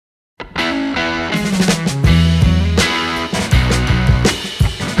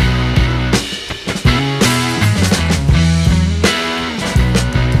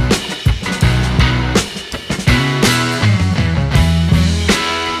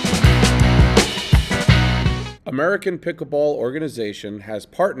American Pickleball Organization has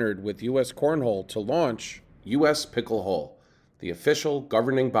partnered with U.S. Cornhole to launch U.S. Picklehole, the official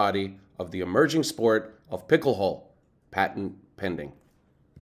governing body of the emerging sport of picklehole, patent pending.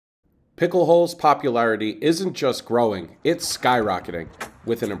 Picklehole's popularity isn't just growing, it's skyrocketing,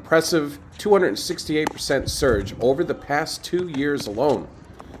 with an impressive 268% surge over the past 2 years alone.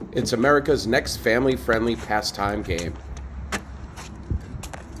 It's America's next family-friendly pastime game.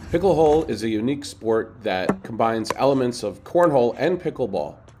 Picklehole is a unique sport that combines elements of cornhole and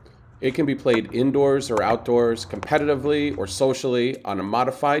pickleball. It can be played indoors or outdoors, competitively or socially, on a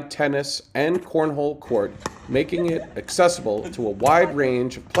modified tennis and cornhole court, making it accessible to a wide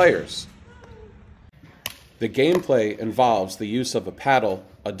range of players. The gameplay involves the use of a paddle,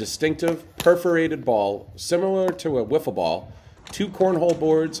 a distinctive perforated ball similar to a wiffle ball, 2 cornhole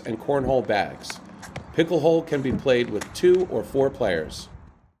boards, and cornhole bags. Picklehole can be played with 2 or 4 players.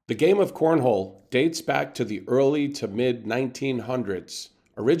 The game of cornhole dates back to the early to mid-1900s,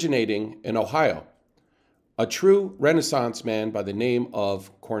 originating in Ohio. A true Renaissance man by the name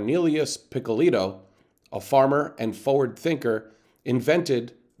of Cornelius Pickleito, a farmer and forward thinker,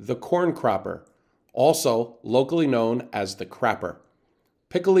 invented the corn cropper, also locally known as the crapper.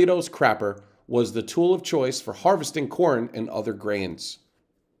 Pickleito's crapper was the tool of choice for harvesting corn and other grains.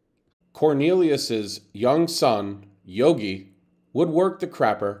 Cornelius's young son, Yogi, would work the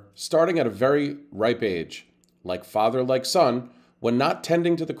crapper starting at a very ripe age. Like father, like son, when not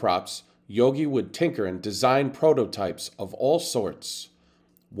tending to the crops, Yogi would tinker and design prototypes of all sorts.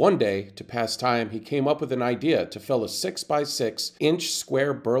 One day, to pass time, he came up with an idea to fill a 6x6-inch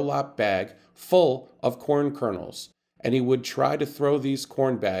square burlap bag full of corn kernels, and he would try to throw these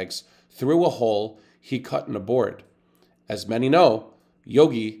corn bags through a hole he cut in a board. As many know,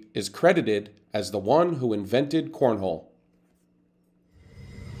 Yogi is credited as the one who invented cornhole.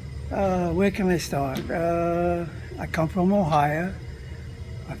 Where can I start? I come from Ohio.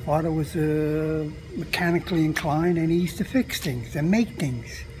 My father was mechanically inclined, and he used to fix things and make things.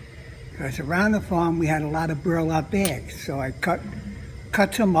 Because around the farm we had a lot of burlap bags, so I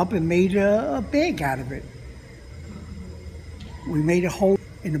cut some up and made a bag out of it. We made a hole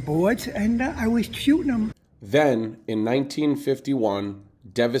in the boards, and I was shooting them. Then, in 1951,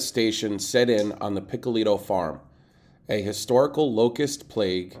 devastation set in on the Pickleito farm. A historical locust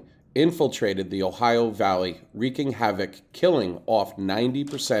plague infiltrated the Ohio Valley, wreaking havoc, killing off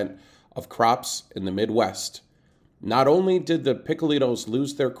 90% of crops in the Midwest. Not only did the Pickleitos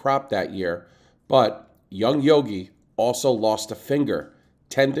lose their crop that year, but young Yogi also lost a finger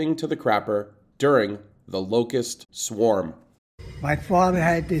tending to the crapper during the locust swarm. My father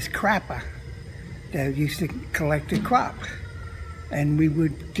had this crapper that used to collect the crop, and we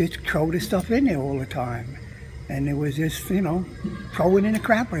would just throw the stuff in there all the time. And it was just, throw it in the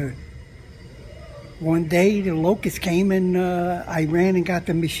crapper. One day the locust came, and I ran and got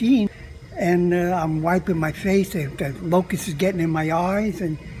the machine, and I'm wiping my face, and the locust is getting in my eyes,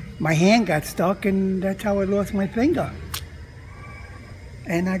 and my hand got stuck, and that's how I lost my finger.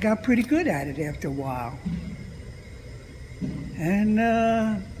 And I got pretty good at it after a while. And,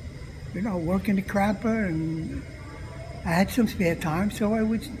 working the crapper, and I had some spare time, so I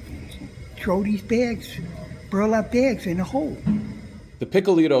would throw these bags, burlap bags, in a hole. The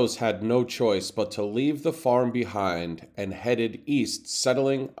Pickleitos had no choice but to leave the farm behind and headed east,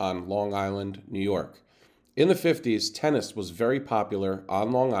 settling on Long Island, New York. In the 50s, tennis was very popular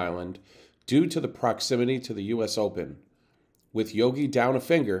on Long Island due to the proximity to the U.S. Open. With Yogi down a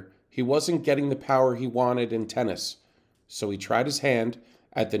finger, he wasn't getting the power he wanted in tennis, so he tried his hand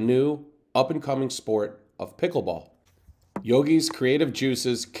at the new, up-and-coming sport of pickleball. Yogi's creative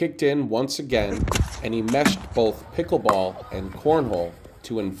juices kicked in once again, and he meshed both pickleball and cornhole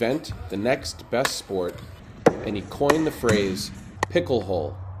to invent the next best sport, and he coined the phrase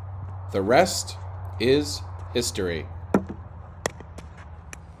Picklehole. The rest is history.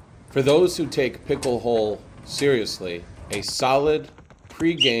 For those who take Picklehole seriously, a solid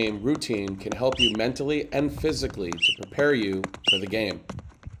pre-game routine can help you mentally and physically to prepare you for the game.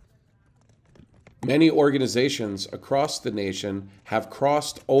 Many organizations across the nation have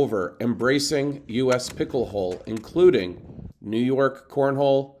crossed over embracing U.S. Picklehole, including New York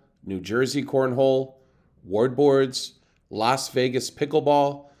Cornhole, New Jersey Cornhole, Ward Boards, Las Vegas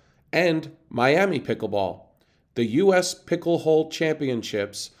Pickleball, and Miami Pickleball. The U.S. Picklehole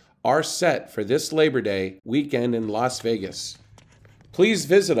Championships are set for this Labor Day weekend in Las Vegas. Please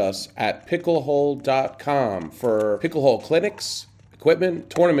visit us at picklehole.com for Picklehole clinics, equipment,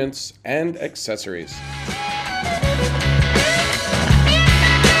 tournaments, and accessories.